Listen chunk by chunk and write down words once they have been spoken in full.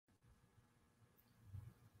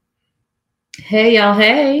Hey, y'all.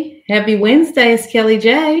 Hey, happy Wednesday. It's Kelly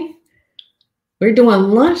J. We're doing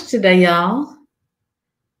lunch today, y'all.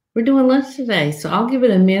 We're doing lunch today. So I'll give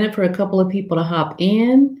it a minute for a couple of people to hop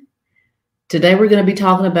in. Today, we're going to be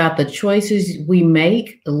talking about the choices we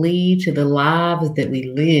make lead to the lives that we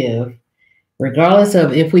live. Regardless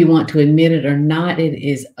of if we want to admit it or not, it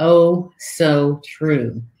is oh so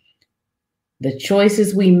true. The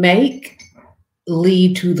choices we make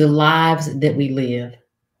lead to the lives that we live.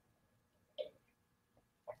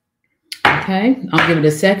 Okay, I'll give it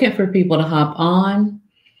a second for people to hop on.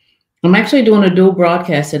 I'm actually doing a dual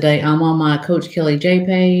broadcast today. I'm on my Coach Kelly J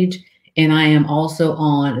page, and I am also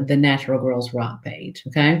on the Natural Girls Rock page.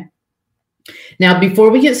 Okay. Now, before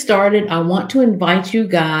we get started, I want to invite you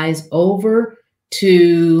guys over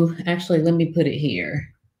to, actually, let me put it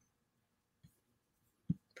here.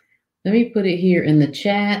 Let me put it here in the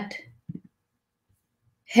chat.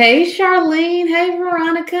 Hey, Charlene. Hey,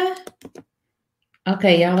 Veronica.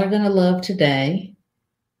 Okay, y'all are going to love today.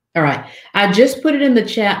 All right. I just put it in the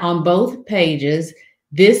chat on both pages.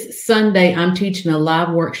 This Sunday, I'm teaching a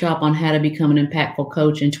live workshop on how to become an impactful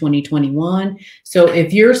coach in 2021. So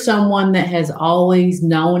if you're someone that has always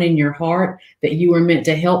known in your heart that you were meant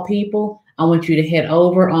to help people, I want you to head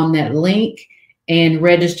over on that link and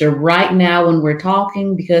register right now when we're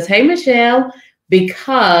talking because, hey, Michelle,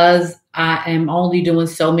 because I am only doing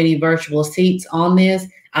so many virtual seats on this,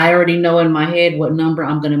 I already know in my head what number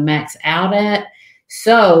I'm going to max out at.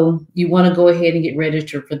 So you want to go ahead and get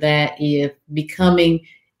registered for that. If becoming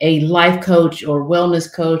a life coach or wellness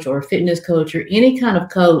coach or fitness coach or any kind of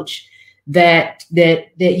coach that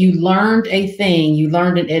you learned a thing, you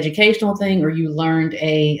learned an educational thing, or you learned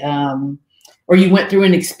or you went through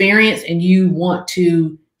an experience and you want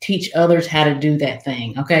to teach others how to do that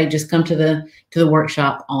thing. Okay, just come to the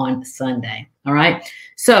workshop on Sunday. All right.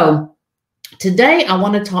 So today I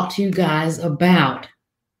want to talk to you guys about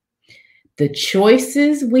the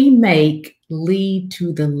choices we make lead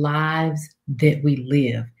to the lives that we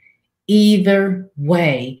live. Either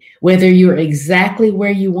way, whether you're exactly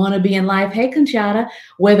where you want to be in life, hey, Conchata,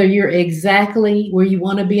 whether you're exactly where you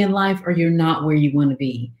want to be in life or you're not where you want to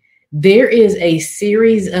be, there is a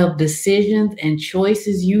series of decisions and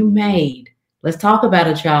choices you made. Let's talk about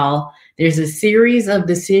it, y'all. There's a series of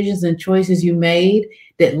decisions and choices you made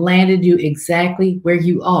that landed you exactly where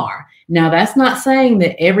you are. Now, that's not saying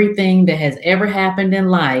that everything that has ever happened in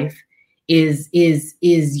life is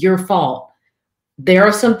your fault. There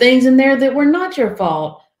are some things in there that were not your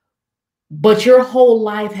fault, but your whole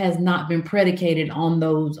life has not been predicated on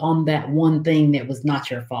that one thing that was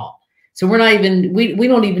not your fault. So we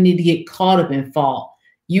don't even need to get caught up in fault.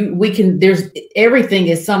 Everything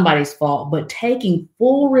is somebody's fault, but taking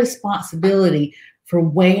full responsibility for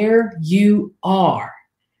where you are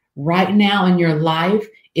right now in your life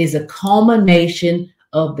is a culmination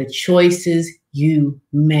of the choices you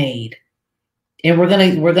made. And we're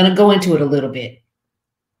gonna go into it a little bit.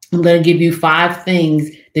 I'm going to give you 5 things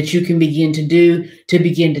that you can begin to do to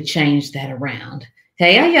begin to change that around.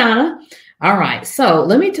 Hey, Ayana. All right. So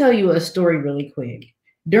let me tell you a story really quick.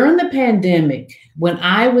 During the pandemic, when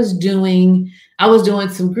I was doing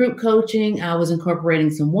some group coaching, I was incorporating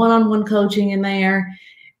some one-on-one coaching in there.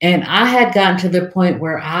 And I had gotten to the point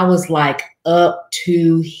where I was like up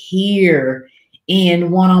to here in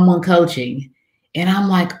one-on-one coaching. And I'm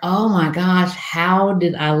like, oh my gosh, how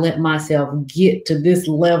did I let myself get to this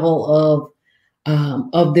level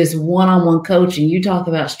of this one-on-one coaching? You talk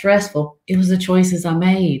about stressful. It was the choices I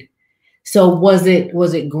made. So was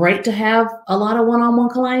it great to have a lot of one-on-one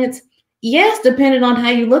clients? Yes, depending on how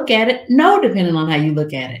you look at it. No, depending on how you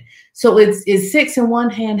look at it. So it's 6 in one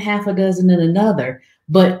hand, half a dozen in another.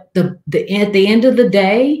 But at the end of the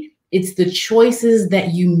day, it's the choices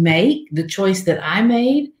that you make, the choice that I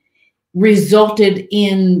made, resulted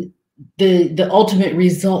in the ultimate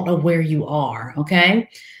result of where you are. Okay.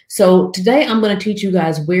 So today I'm going to teach you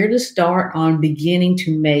guys where to start on beginning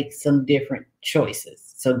to make some different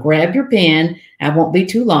choices. So grab your pen. I won't be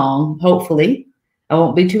too long. Hopefully I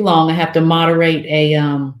won't be too long. I have to moderate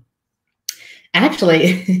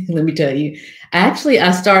actually, let me tell you, I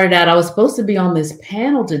started out, I was supposed to be on this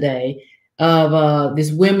panel today of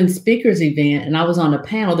this women's speakers event. And I was on a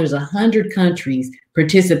panel. There's 100 countries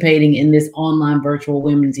participating in this online virtual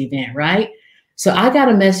women's event, right? So I got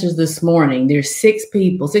a message this morning. There's 6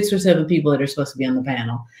 or 7 people that are supposed to be on the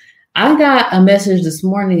panel. I got a message this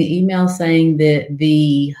morning, an email saying that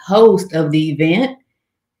the host of the event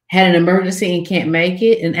had an emergency and can't make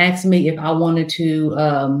it, and asked me if I wanted to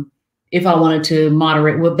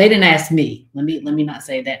moderate. Well, they didn't ask me. Let me not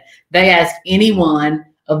say that. They asked anyone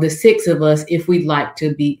of the 6 of us if we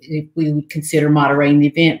would consider moderating the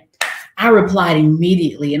event. I replied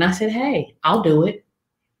immediately and I said, hey, I'll do it.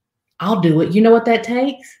 I'll do it. You know what that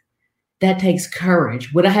takes? That takes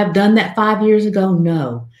courage. Would I have done that 5 years ago?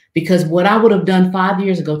 No, because what I would have done 5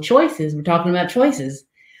 years ago, choices, we're talking about choices.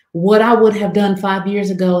 What I would have done 5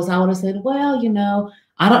 years ago is I would have said, well,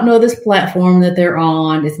 I don't know this platform that they're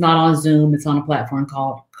on. It's not on Zoom. It's on a platform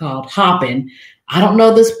called Hopin. I don't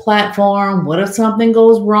know this platform. What if something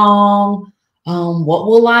goes wrong? What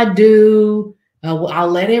will I do? I'll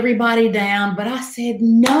let everybody down. But I said,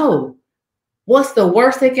 no. What's the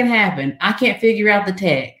worst that can happen? I can't figure out the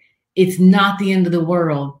tech. It's not the end of the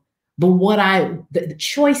world. But the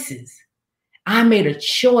choices, I made a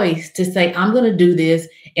choice to say, I'm going to do this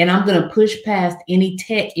and I'm going to push past any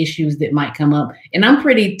tech issues that might come up. And I'm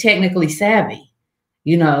pretty technically savvy,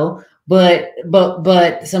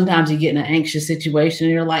 but sometimes you get in an anxious situation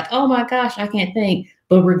and you're like, oh my gosh, I can't think.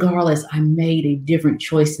 But regardless, I made a different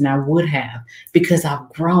choice than I would have because I've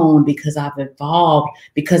grown, because I've evolved,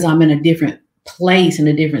 because I'm in a different place, in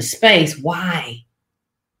a different space. Why?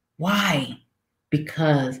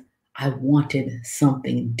 Because I wanted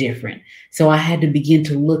something different. So I had to begin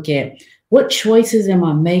to look at what choices am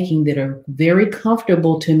I making that are very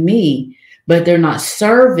comfortable to me, but they're not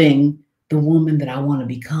serving the woman that I want to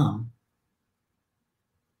become.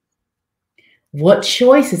 What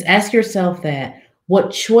choices, ask yourself that,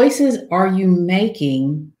 what choices are you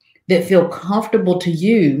making that feel comfortable to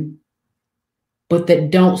you, but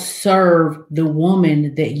that don't serve the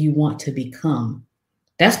woman that you want to become?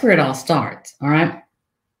 That's where it all starts. All right.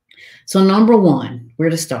 So number one, where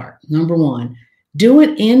to start? Number one, do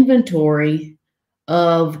an inventory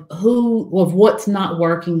of what's not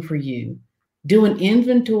working for you. Do an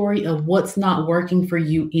inventory of what's not working for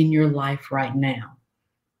you in your life right now.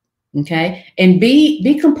 Okay. And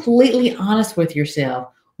be completely honest with yourself.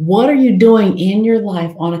 What are you doing in your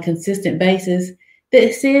life on a consistent basis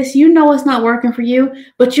that says, it's not working for you,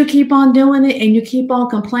 but you keep on doing it and you keep on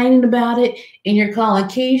complaining about it. And you're calling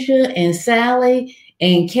Keisha and Sally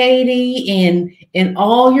and Katie and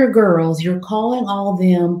all your girls, you're calling all of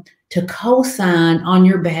them to co-sign on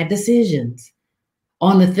your bad decisions,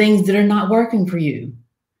 on the things that are not working for you.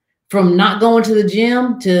 From not going to the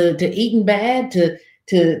gym to eating bad, to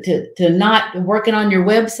not working on your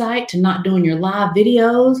website, to not doing your live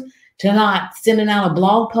videos, to not sending out a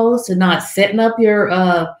blog post, to not setting up your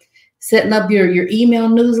email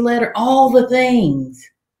newsletter, all the things.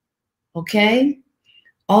 Okay?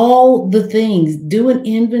 All the things. Do an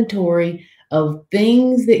inventory of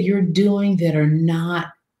things that you're doing that are not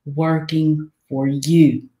working for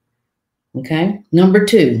you. Okay? Number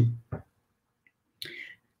two.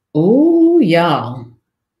 Oh, y'all.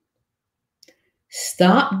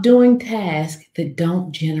 Stop doing tasks that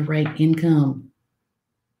don't generate income.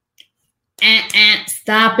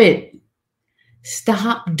 Stop it.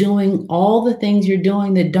 Stop doing all the things you're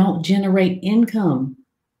doing that don't generate income.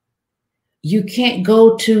 You can't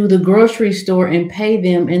go to the grocery store and pay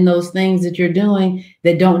them in those things that you're doing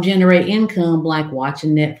that don't generate income, like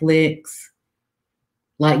watching Netflix,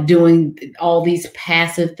 like doing all these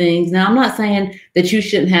passive things. Now, I'm not saying that you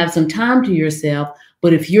shouldn't have some time to yourself,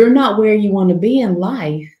 but if you're not where you want to be in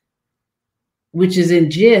life, which is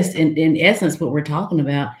in essence what we're talking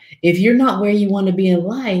about, if you're not where you want to be in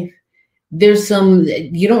life,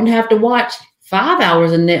 you don't have to watch 5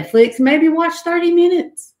 hours of Netflix, maybe watch 30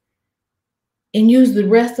 minutes. And use the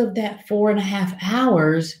rest of that 4.5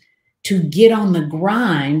 hours to get on the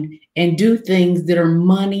grind and do things that are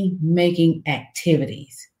money-making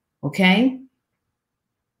activities. Okay?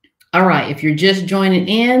 All right. If you're just joining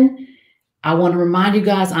in, I want to remind you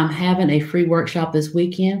guys, I'm having a free workshop this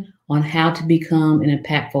weekend on how to become an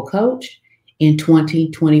impactful coach in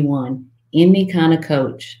 2021. Any kind of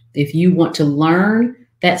coach. If you want to learn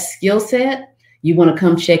that skill set, you want to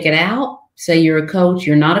come check it out. Say you're a coach,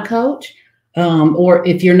 you're not a coach. Or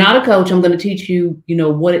if you're not a coach, I'm going to teach you,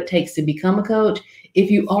 what it takes to become a coach.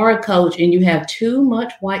 If you are a coach and you have too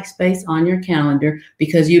much white space on your calendar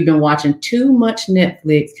because you've been watching too much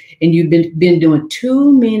Netflix and you've been doing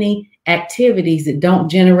too many activities that don't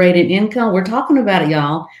generate an income, we're talking about it,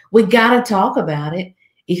 y'all. We got to talk about it.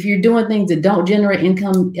 If you're doing things that don't generate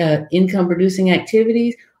income producing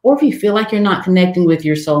activities, or if you feel like you're not connecting with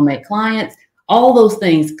your soulmate clients, all those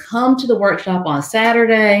things, come to the workshop on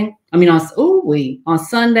Saturday. On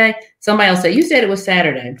Sunday. Somebody else say, you said it was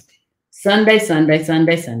Saturday. Sunday.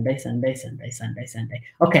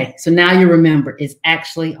 Okay, so now you remember it's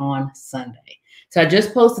actually on Sunday. So I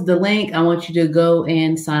just posted the link. I want you to go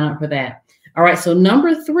and sign up for that. All right, so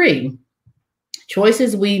number 3,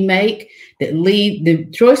 choices we make in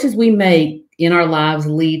our lives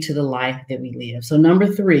lead to the life that we live. So number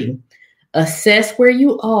 3, assess where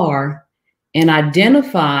you are and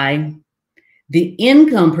identify the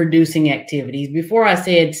income producing activities. Before I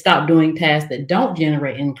said stop doing tasks that don't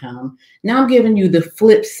generate income. Now I'm giving you the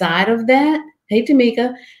flip side of that. Hey,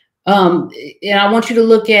 Tamika. And I want you to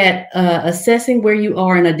look at assessing where you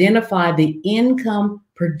are and identify the income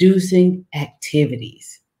producing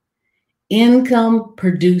activities. Income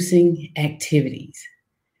producing activities.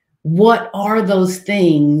 What are those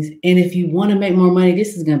things? And if you want to make more money,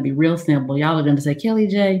 this is going to be real simple. Y'all are going to say, Kelly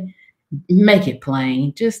J, make it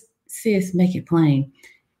plain. Just sis, make it plain.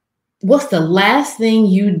 What's the last thing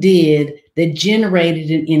you did that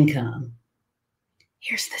generated an income?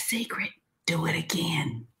 Here's the secret. Do it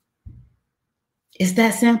again. It's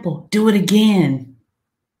that simple. Do it again.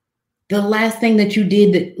 The last thing that you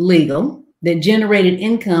did that legal, that generated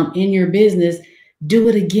income in your business, do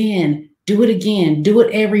it again. Do it again. Do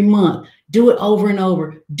it every month. Do it over and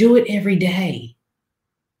over. Do it every day.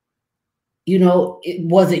 You know,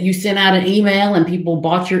 was it you sent out an email and people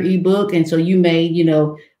bought your ebook and so you made,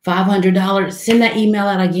 $500? Send that email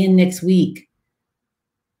out again next week.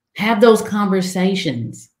 Have those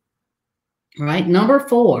conversations. All right. Number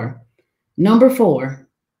four.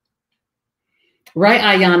 Right,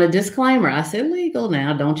 Ayana, disclaimer. I said legal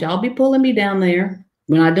now. Don't y'all be pulling me down there.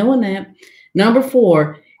 We're not doing that. Number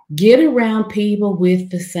 4, get around people with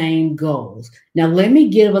the same goals. Now, let me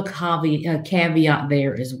give a caveat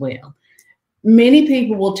there as well. Many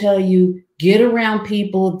people will tell you, get around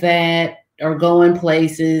people that are going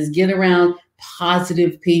places, get around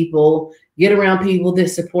positive people, get around people that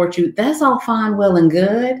support you. That's all fine, well, and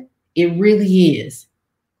good. It really is.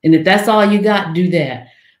 And if that's all you got, do that.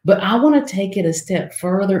 But I want to take it a step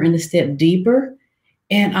further and a step deeper.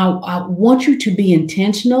 And I want you to be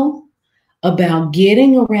intentional about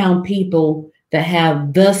getting around people that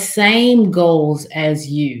have the same goals as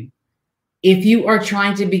you. If you are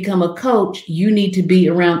trying to become a coach, you need to be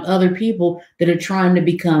around other people that are trying to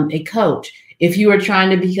become a coach. If you are trying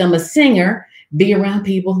to become a singer, be around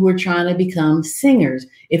people who are trying to become singers.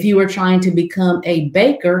 If you are trying to become a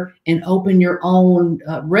baker and open your own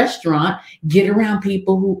restaurant, get around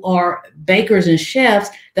people who are bakers and chefs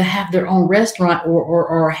that have their own restaurant or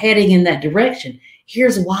are heading in that direction.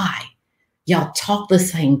 Here's why. Y'all talk the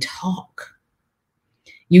same talk.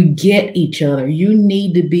 You get each other. You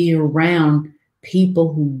need to be around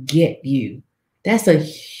people who get you. That's a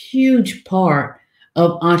huge part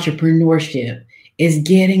of entrepreneurship, is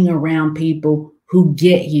getting around people who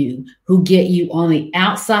get you on the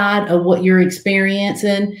outside of what you're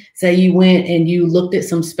experiencing. Say you went and you looked at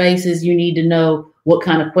some spaces, you need to know what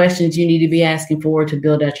kind of questions you need to be asking for to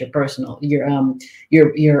build out your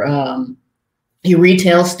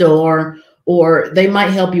retail store, or they might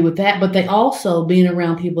help you with that, but they also, being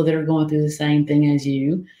around people that are going through the same thing as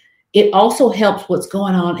you, it also helps what's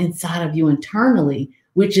going on inside of you internally,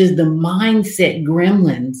 which is the mindset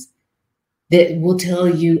gremlins that will tell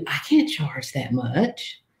you, I can't charge that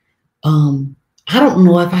much. I don't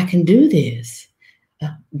know if I can do this.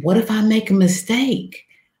 What if I make a mistake?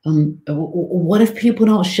 What if people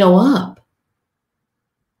don't show up?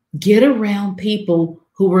 Get around people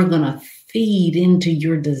who are going to feed into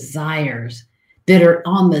your desires, that are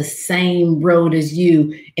on the same road as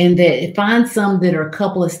you, and that find some that are a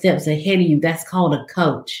couple of steps ahead of you. That's called a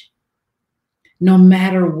coach. No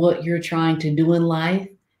matter what you're trying to do in life,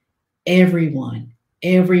 everyone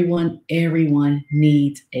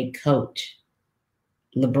needs a coach.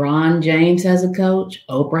 LeBron James has a coach.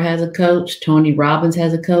 Oprah has a coach. Tony Robbins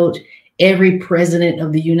has a coach. Every president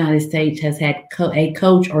of the United States has had a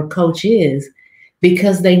coach or coaches,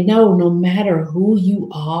 because they know no matter who you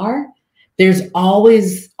are, there's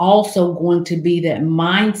always also going to be that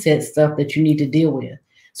mindset stuff that you need to deal with.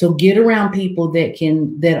 So get around people that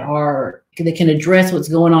can address what's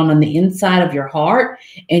going on the inside of your heart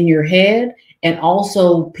and your head, and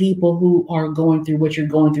also people who are going through what you're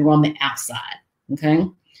going through on the outside. Okay.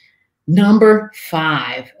 Number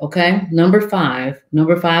 5. Okay. Number five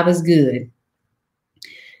is good.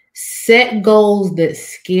 Set goals that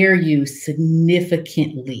scare you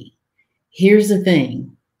significantly. Here's the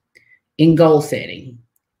thing in goal setting,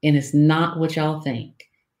 and it's not what y'all think.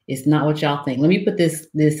 It's not what y'all think. Let me put this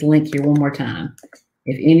link here one more time.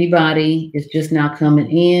 If anybody is just now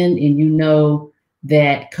coming in and you know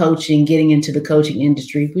that coaching, getting into the coaching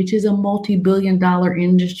industry, which is a multi-billion-dollar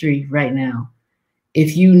industry right now,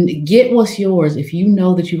 if you get what's yours, if you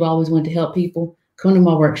know that you've always wanted to help people, come to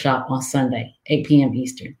my workshop on Sunday, 8 p.m.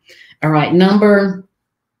 Eastern. All right, number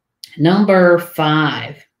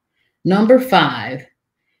 5. Number 5.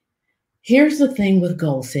 Here's the thing with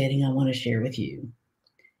goal setting I want to share with you.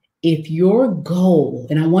 If your goal,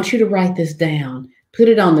 and I want you to write this down, Put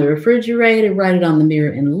it on the refrigerator, write it on the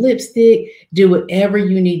mirror in lipstick, do whatever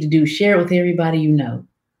you need to do. Share it with everybody you know.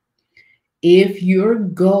 If your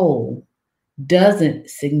goal doesn't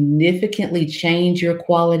significantly change your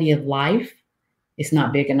quality of life, it's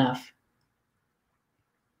not big enough.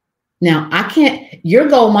 Now, your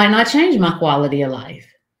goal might not change my quality of life.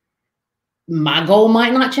 My goal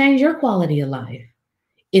might not change your quality of life.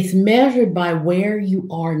 It's measured by where you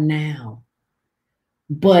are now.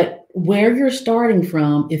 But where you're starting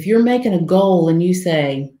from, if you're making a goal and you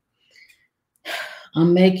say,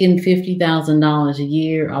 I'm making $50,000 a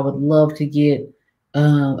year, I would love to get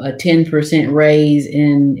a 10% raise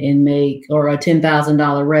and make, or a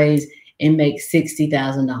 $10,000 raise and make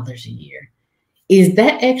 $60,000 a year. Is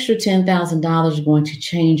that extra $10,000 going to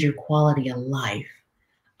change your quality of life?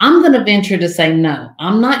 I'm going to venture to say no.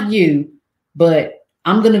 I'm not you, but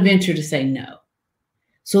I'm going to venture to say no.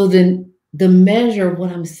 So then the measure of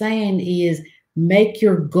what I'm saying is make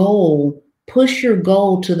your goal, push your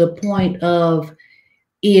goal to the point of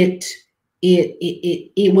it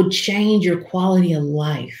would change your quality of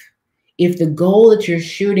life. If the goal that you're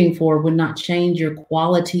shooting for would not change your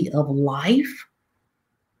quality of life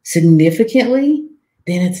significantly,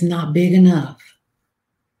 then it's not big enough.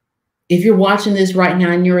 If you're watching this right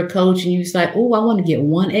now and you're a coach and you say, oh, I want to get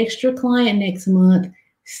one extra client next month,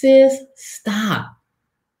 sis, stop.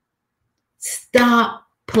 Stop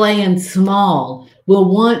playing small. Will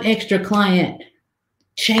one extra client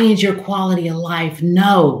change your quality of life?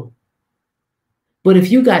 No. But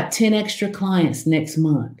if you got 10 extra clients next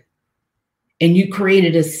month and you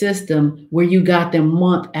created a system where you got them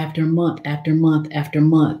month after month after month after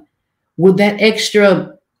month, would that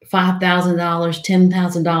extra $5,000,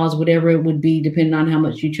 $10,000, whatever it would be, depending on how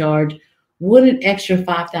much you charge, would an extra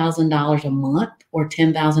 $5,000 a month or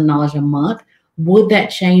 $10,000 a month, would that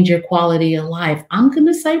change your quality of life? I'm going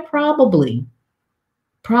to say probably.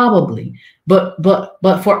 But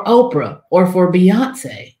for Oprah or for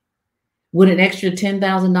Beyonce, would an extra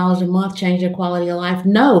 $10,000 a month change their quality of life?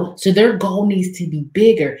 No. So their goal needs to be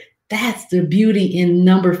bigger. That's the beauty in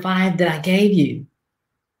number 5 that I gave you.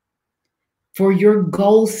 For your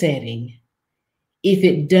goal setting, if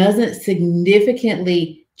it doesn't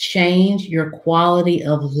significantly change your quality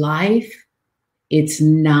of life, it's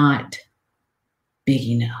not big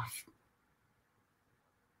enough.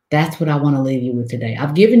 That's what I want to leave you with today.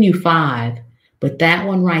 I've given you 5, but that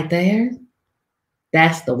one right there,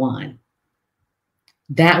 that's the one.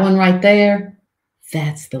 That one right there,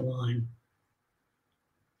 that's the one.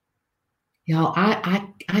 Y'all, I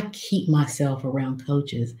keep myself around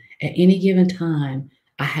coaches. At any given time,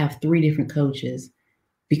 I have 3 different coaches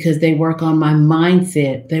because they work on my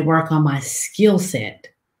mindset. They work on my skill set.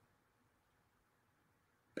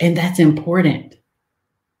 And that's important.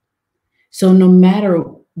 So no matter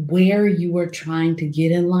where you are trying to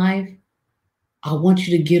get in life, I want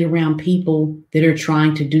you to get around people that are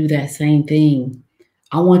trying to do that same thing.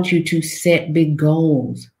 I want you to set big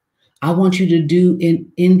goals. I want you to do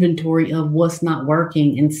an inventory of what's not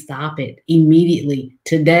working and stop it immediately,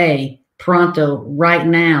 today, pronto, right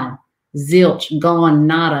now. Zilch, gone,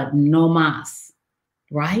 nada, no mas,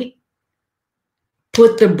 right?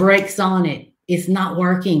 Put the brakes on it. It's not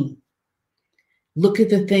working. Look at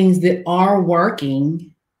the things that are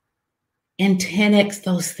working and 10x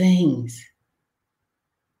those things.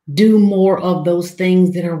 Do more of those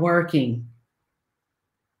things that are working.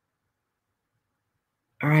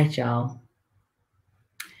 All right, y'all.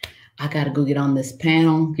 I got to go get on this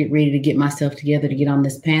panel, get ready to get myself together to get on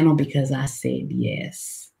this panel because I said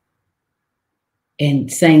yes.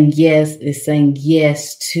 And saying yes is saying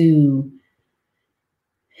yes to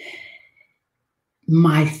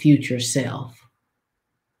my future self.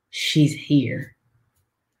 She's here.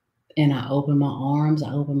 And I open my arms,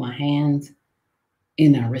 I open my hands,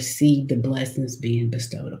 and I receive the blessings being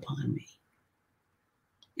bestowed upon me.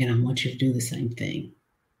 And I want you to do the same thing.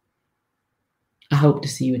 I hope to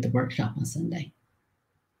see you at the workshop on Sunday.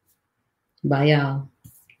 Bye, y'all.